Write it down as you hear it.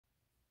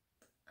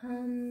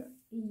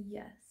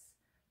Yes.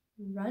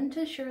 Run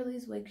to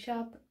Shirley's wig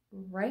shop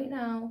right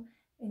now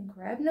and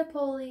grab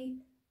Napoli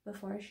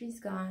before she's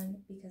gone,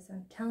 because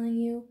I'm telling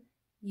you,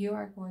 you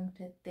are going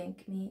to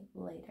thank me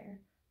later.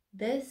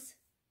 This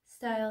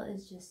style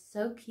is just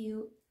so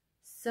cute,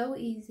 so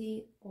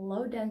easy,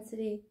 low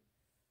density.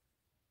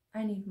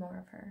 I need more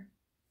of her.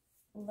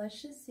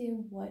 Let's just see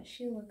what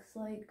she looks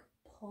like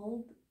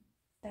pulled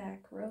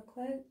back real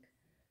quick.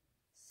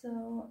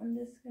 So I'm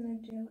just gonna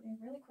do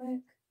a really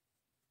quick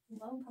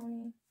low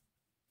pony.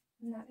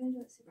 I'm not gonna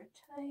do it super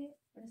tight.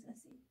 We're just gonna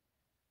see.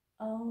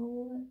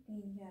 Oh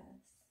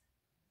yes,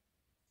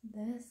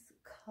 this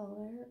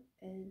color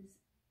is,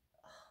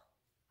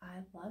 oh, I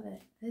love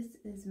it. This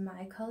is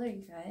my color,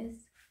 you guys.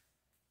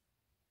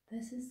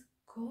 This is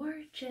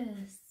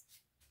gorgeous.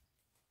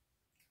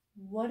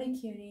 What a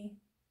cutie.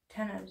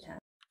 10 out of 10.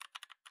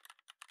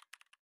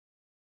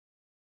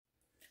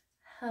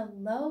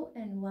 Hello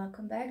and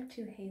welcome back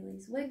to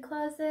Hailey's Wig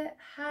Closet.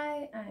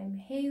 Hi, I'm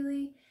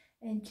Hailey,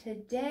 and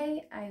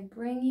today I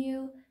bring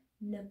you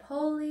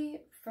Napoli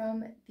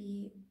from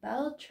the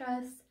Belle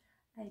Tress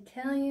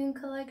Italian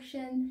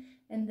collection,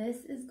 and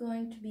this is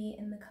going to be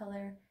in the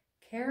color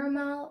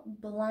Caramel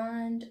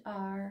Blonde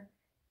R,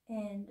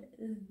 and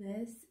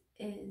this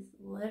is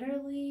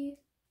literally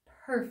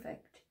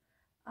perfect.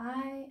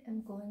 I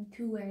am going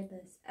to wear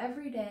this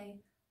every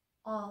day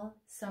all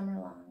summer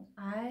long.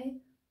 I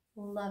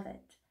love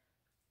it.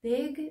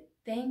 Big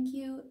thank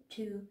you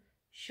to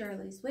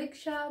Shirley's Wig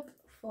Shop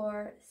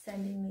for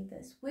sending me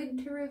this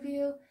wig to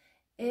review.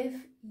 If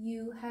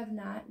you have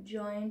not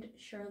joined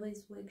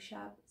Shirley's Wig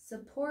Shop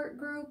support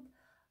group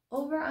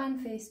over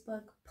on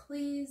Facebook,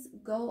 please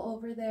go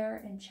over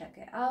there and check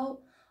it out.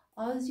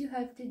 All you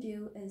have to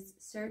do is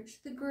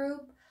search the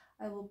group.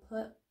 I will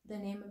put the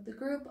name of the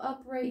group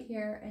up right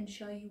here and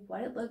show you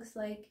what it looks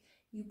like.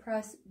 You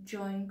press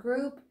join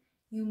group.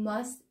 You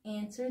must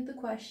answer the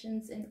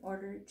questions in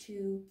order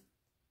to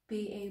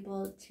be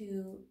able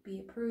to be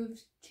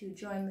approved to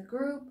join the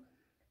group.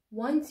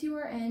 Once you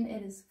are in,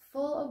 it is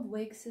full of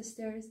wig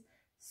sisters.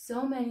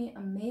 So many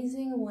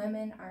amazing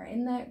women are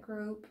in that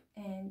group,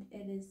 and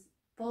it is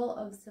full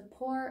of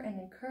support and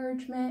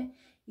encouragement.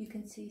 You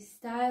can see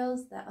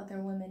styles that other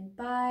women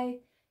buy.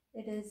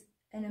 It is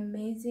an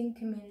amazing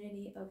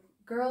community of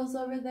girls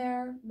over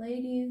there.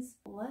 Ladies,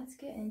 let's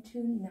get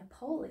into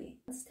Napoli.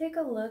 Let's take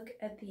a look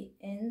at the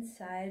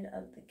inside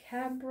of the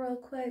cap real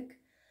quick.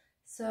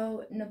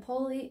 So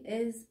Napoli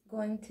is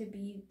going to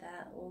be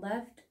that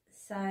left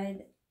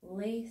side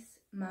lace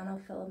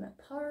monofilament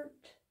part,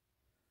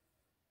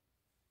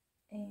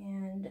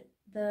 and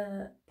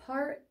the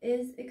part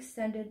is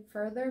extended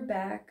further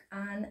back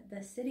on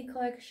the City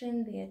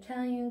collection, the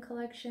Italian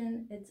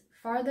collection. It's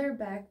farther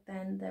back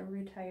than the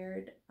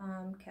retired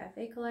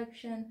Cafe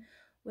collection,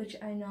 which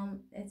I know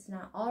it's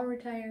not all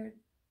retired,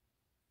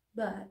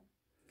 but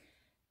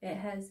it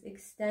has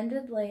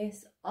extended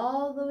lace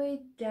all the way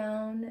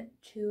down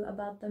to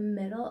about the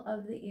middle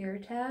of the ear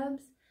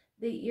tabs.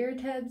 The ear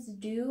tabs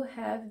do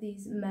have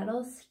these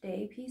metal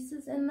stay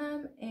pieces in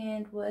them,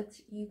 and what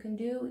you can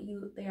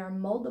do, they are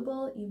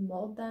moldable. You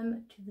mold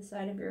them to the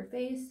side of your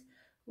face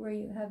where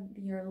you have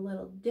your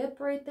little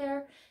dip right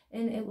there,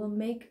 and it will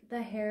make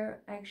the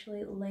hair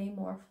actually lay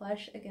more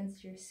flush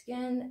against your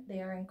skin. They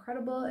are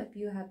incredible. If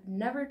you have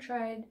never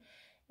tried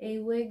a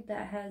wig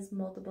that has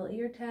multiple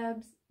ear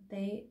tabs,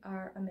 they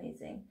are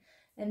amazing.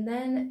 And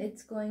then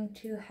it's going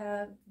to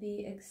have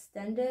the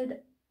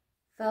extended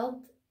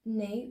felt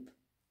nape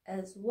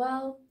as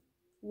well,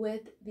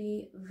 with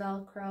the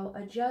Velcro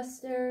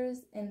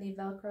adjusters, and the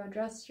Velcro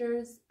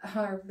adjusters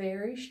are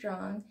very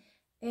strong.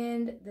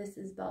 And this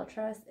is Belle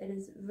Tress. It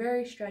is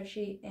very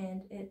stretchy,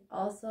 and it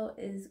also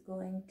is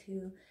going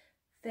to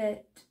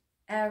fit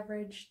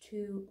average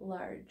to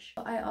large.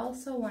 I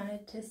also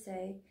wanted to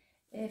say,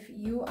 if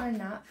you are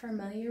not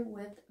familiar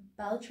with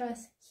Belle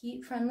Tress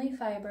heat-friendly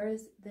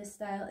fibers, this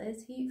style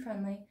is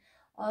heat-friendly.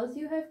 All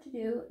you have to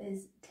do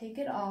is take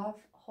it off,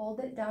 hold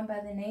it down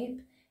by the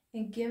nape,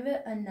 and give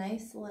it a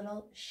nice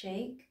little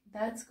shake.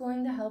 That's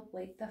going to help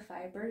wake the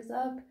fibers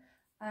up.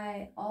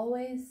 I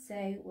always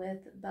say with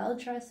Belle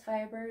Tress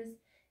fibers,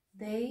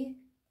 they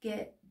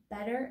get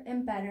better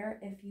and better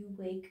if you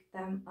wake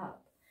them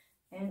up.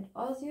 And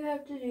all you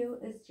have to do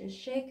is just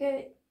shake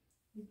it.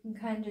 You can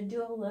kind of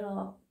do a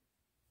little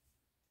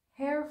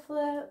hair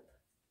flip.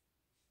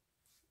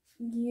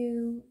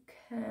 You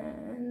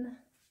can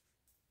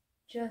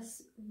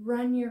just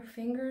run your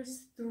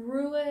fingers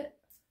through it,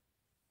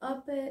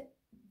 up it,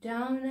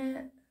 down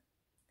it.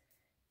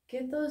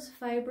 Get those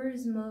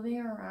fibers moving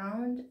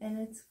around, and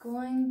it's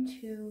going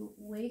to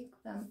wake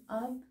them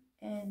up,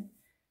 and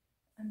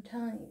I'm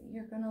telling you,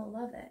 you're gonna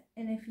love it.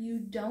 And if you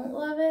don't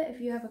love it, if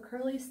you have a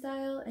curly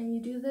style and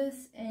you do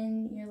this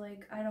and you're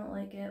like, I don't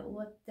like it,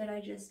 what did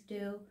I just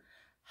do?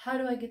 How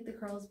do I get the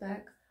curls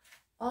back?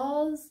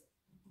 All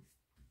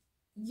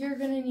you're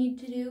gonna need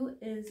to do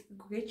is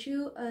get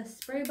you a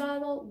spray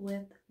bottle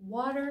with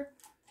water,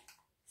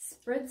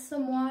 spritz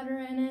some water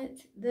in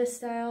it. This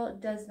style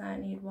does not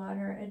need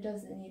water. It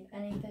doesn't need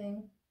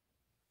anything.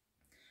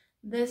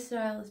 This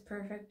style is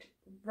perfect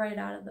right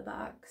out of the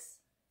box.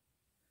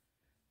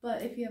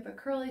 But if you have a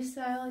curly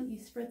style, you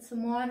spritz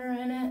some water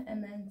in it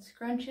and then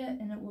scrunch it,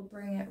 and it will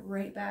bring it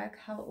right back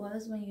how it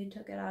was when you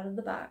took it out of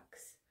the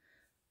box,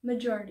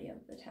 majority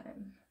of the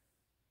time.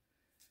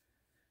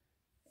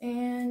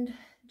 And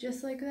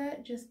just like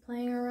that, just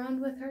playing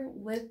around with her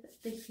with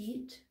the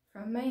heat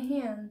from my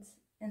hands,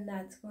 and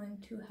that's going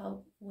to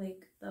help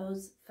wake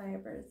those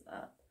fibers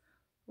up.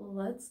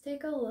 Let's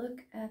take a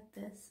look at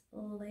this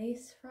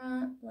lace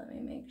front. Let me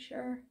make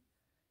sure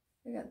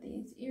I got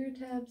these ear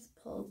tabs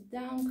pulled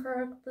down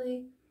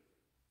correctly.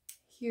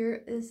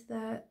 Here is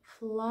that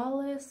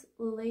flawless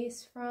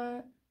lace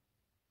front.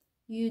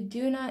 You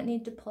do not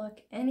need to pluck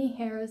any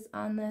hairs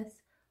on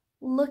this.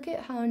 Look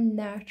at how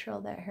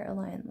natural that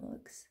hairline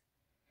looks.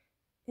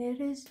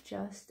 It is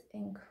just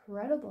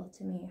incredible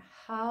to me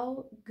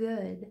how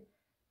good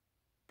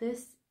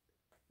this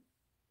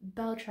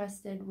Belle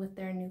Tress did with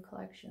their new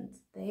collections.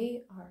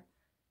 They are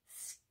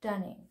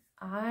stunning.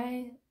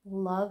 I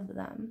love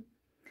them.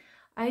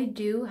 I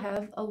do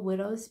have a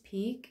widow's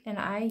peak, and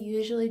I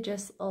usually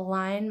just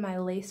align my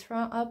lace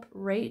front up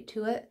right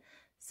to it.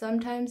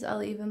 Sometimes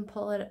I'll even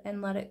pull it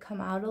and let it come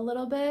out a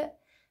little bit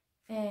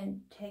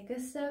and take a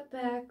step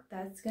back.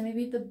 That's going to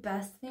be the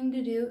best thing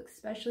to do,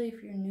 especially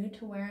if you're new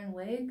to wearing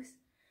wigs.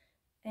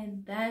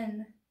 And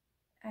then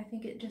I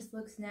think it just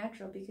looks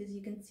natural because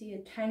you can see a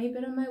tiny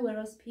bit of my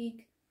widow's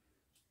peak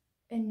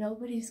and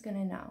nobody's going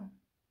to know.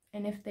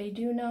 And if they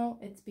do know,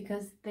 it's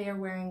because they are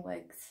wearing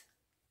wigs.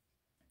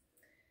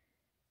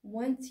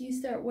 Once you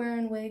start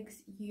wearing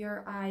wigs,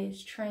 your eye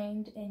is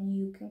trained and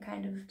you can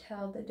kind of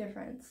tell the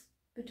difference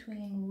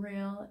between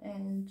real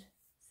and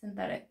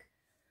synthetic.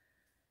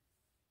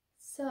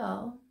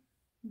 So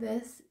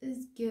this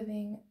is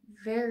giving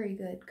very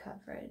good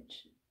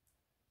coverage.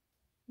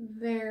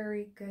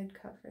 Very good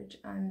coverage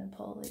on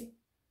Napoli.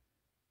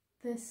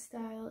 This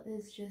style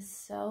is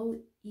just so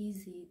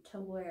easy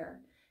to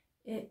wear.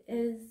 It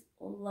is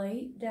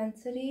light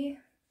density.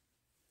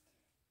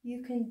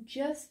 You can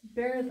just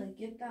barely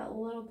get that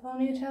little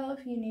ponytail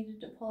if you needed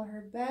to pull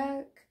her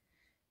back.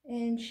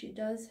 And she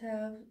does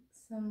have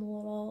some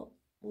little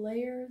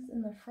layers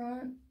in the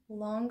front.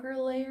 Longer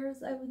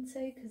layers, I would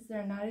say, because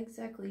they're not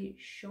exactly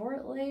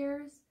short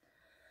layers.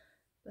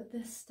 But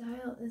this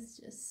style is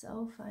just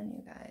so fun,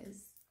 you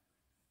guys.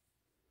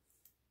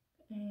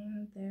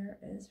 And there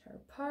is her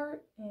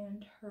part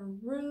and her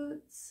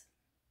roots.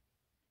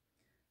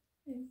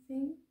 I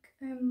think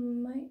I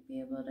might be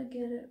able to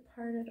get it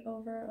parted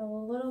over a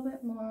little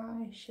bit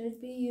more. I should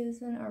be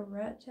using a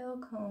rat tail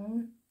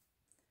comb,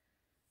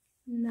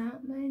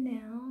 not my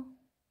nail.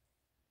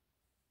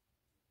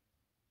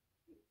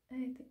 I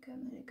think I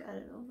might have got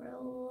it over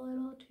a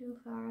little too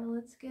far.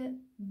 Let's get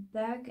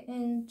back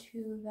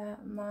into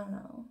that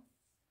mono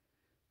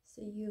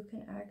so you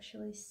can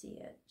actually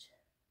see it.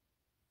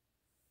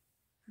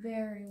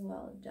 Very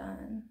well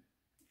done.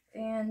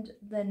 And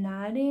the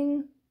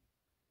knotting,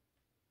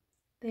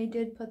 they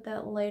did put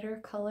that lighter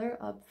color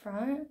up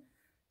front,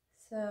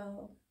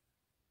 so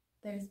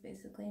there's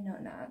basically no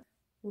knot.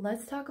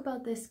 Let's talk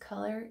about this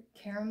color,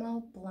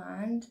 caramel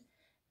blonde.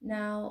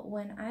 Now,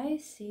 when I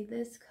see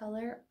this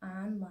color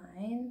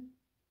online,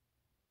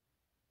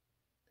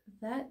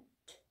 that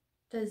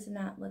does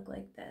not look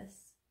like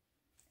this.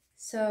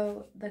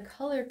 So the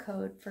color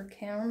code for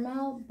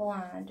caramel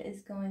blonde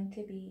is going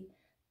to be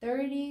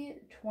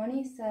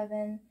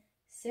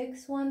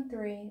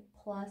 3027613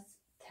 plus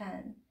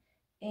 10.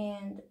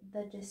 And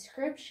the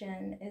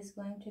description is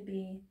going to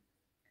be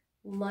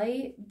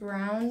light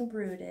brown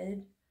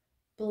rooted,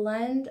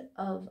 blend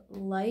of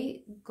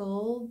light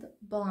gold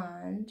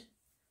blonde,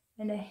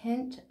 and a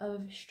hint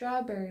of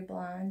strawberry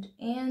blonde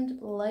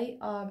and light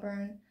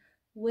auburn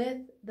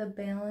with the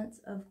balance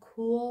of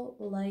cool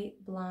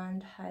light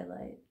blonde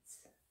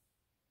highlights.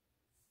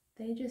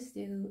 They just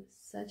do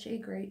such a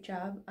great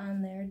job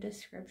on their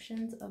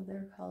descriptions of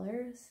their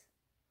colors.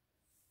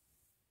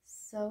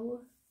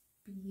 So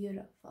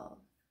beautiful.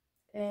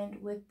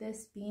 And with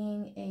this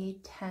being a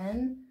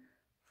 10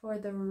 for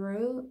the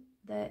root,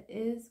 that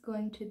is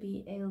going to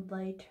be a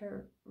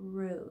lighter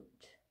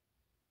root.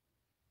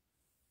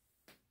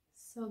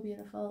 So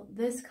beautiful.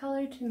 This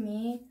color to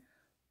me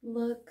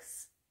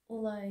looks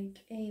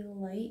like a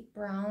light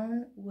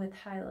brown with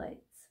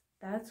highlights.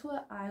 That's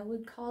what I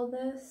would call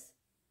this.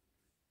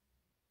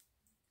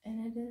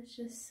 And it is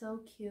just so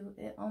cute.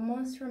 It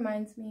almost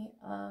reminds me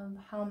of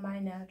how my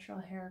natural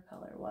hair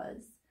color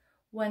was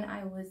when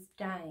I was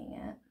dyeing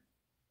it.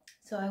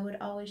 So I would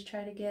always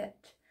try to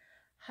get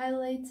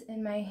highlights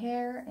in my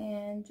hair,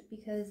 and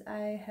because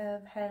I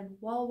have had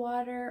well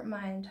water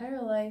my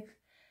entire life,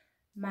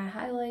 my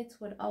highlights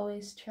would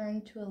always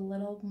turn to a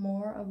little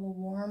more of a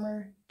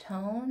warmer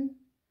tone,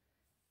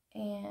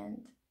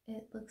 and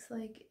it looks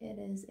like it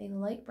is a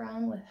light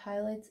brown with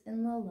highlights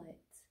in the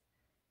lights.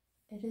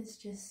 It is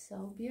just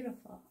so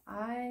beautiful.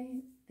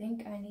 I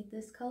think I need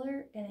this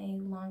color in a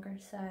longer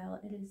style.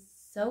 It is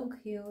so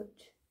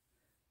cute.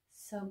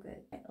 So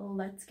good.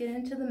 Let's get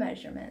into the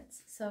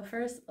measurements. So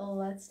first,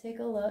 let's take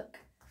a look.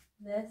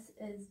 This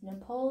is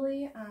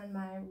Napoli on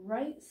my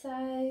right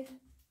side,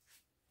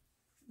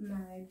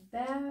 my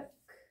back,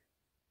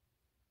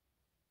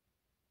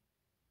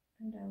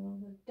 and I will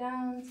look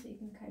down so you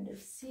can kind of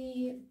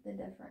see the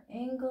different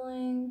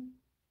angling,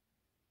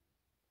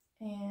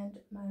 and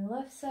my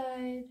left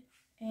side,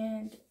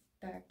 and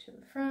back to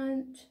the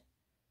front.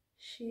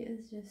 She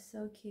is just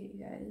so cute,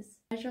 you guys.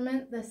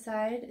 Measurement, the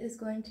side is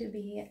going to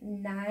be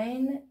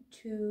 9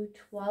 to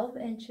 12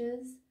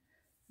 inches.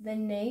 The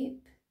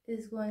nape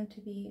is going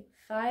to be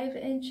 5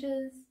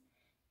 inches,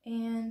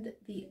 and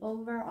the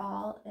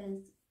overall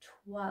is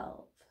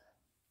 12.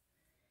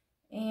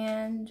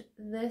 And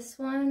this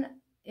one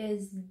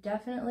is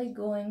definitely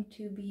going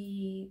to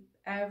be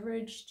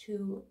average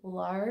to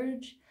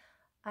large.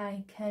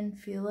 I can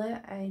feel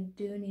it. I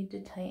do need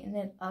to tighten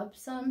it up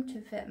some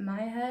to fit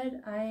my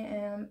head. I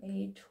am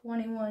a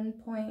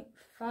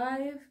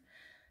 21.5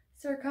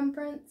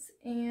 circumference,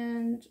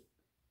 and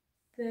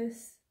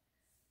this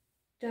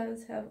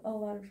does have a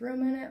lot of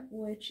room in it,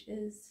 which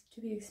is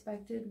to be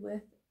expected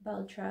with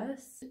Belle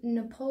Tress.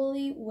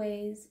 Napoli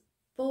weighs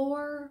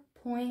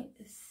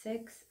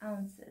 4.6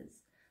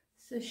 ounces.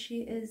 So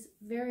she is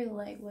very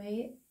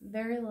lightweight,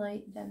 very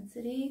light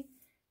density,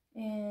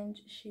 and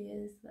she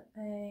is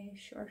a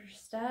shorter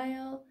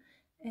style,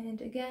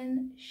 and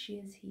again, she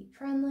is heat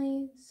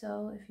friendly,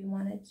 so if you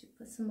wanted to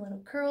put some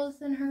little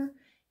curls in her,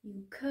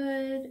 you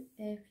could.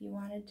 If you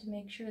wanted to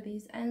make sure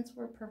these ends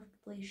were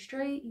perfectly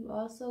straight, you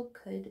also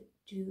could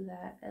do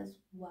that as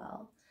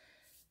well.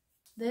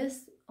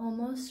 This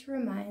almost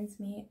reminds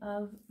me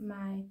of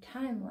my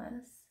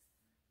Timeless,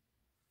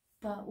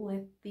 but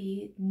with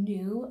the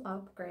new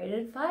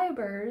upgraded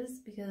fibers,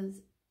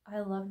 because I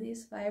love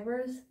these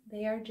fibers.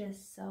 They are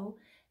just so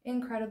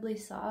incredibly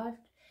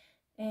soft,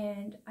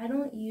 and I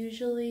don't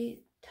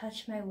usually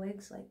touch my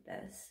wigs like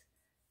this.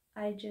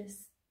 I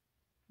just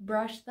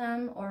brush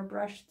them or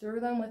brush through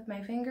them with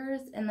my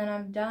fingers, and then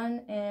I'm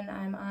done and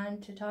I'm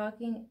on to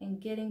talking and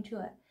getting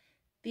to it.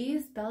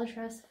 These Belle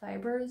Tress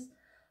fibers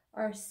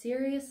are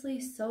seriously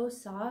so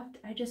soft.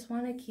 I just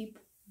want to keep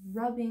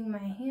rubbing my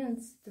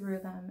hands through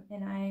them,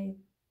 and I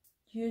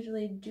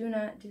usually do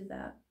not do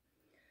that.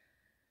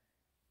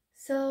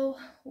 So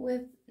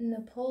with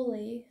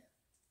Napoli,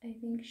 I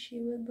think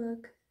she would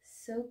look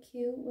so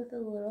cute with a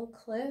little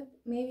clip,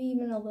 maybe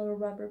even a little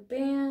rubber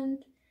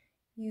band.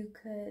 You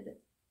could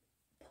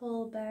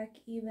pull back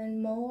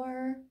even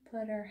more,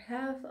 put her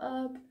half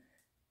up,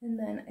 and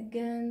then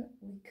again,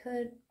 we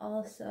could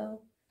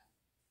also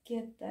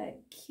get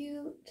that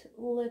cute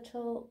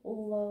little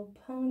low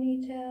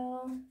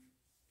ponytail.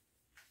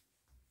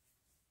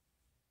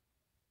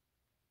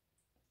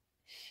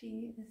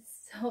 She is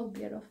so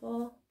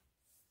beautiful.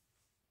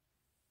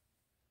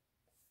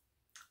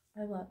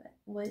 I love it.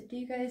 What do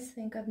you guys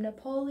think of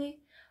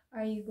Napoli?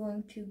 Are you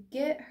going to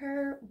get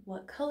her?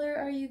 What color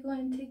are you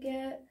going to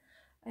get?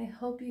 I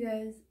hope you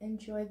guys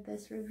enjoyed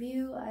this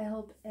review. I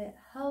hope it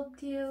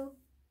helped you.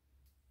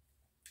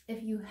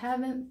 If you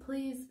haven't,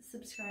 please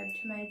subscribe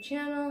to my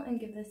channel and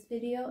give this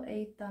video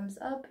a thumbs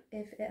up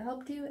if it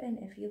helped you and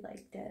if you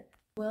liked it.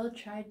 We'll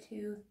try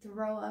to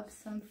throw up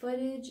some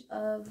footage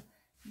of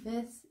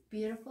this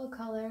beautiful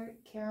color,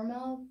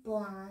 caramel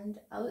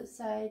blonde,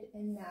 outside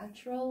in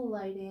natural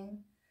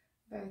lighting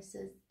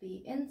versus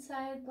the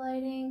inside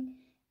lighting,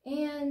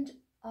 and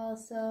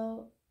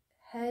also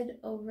head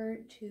over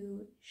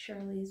to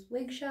Shirley's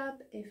wig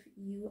shop if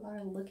you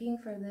are looking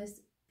for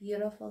this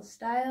beautiful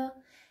style,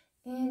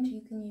 and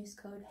you can use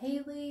code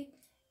HAILY,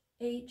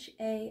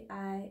 HAILY,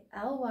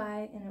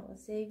 and it will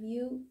save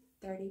you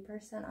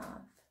 30%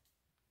 off.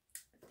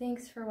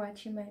 Thanks for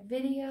watching my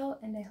video,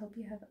 and I hope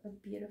you have a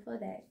beautiful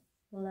day.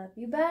 Love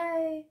you,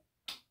 bye!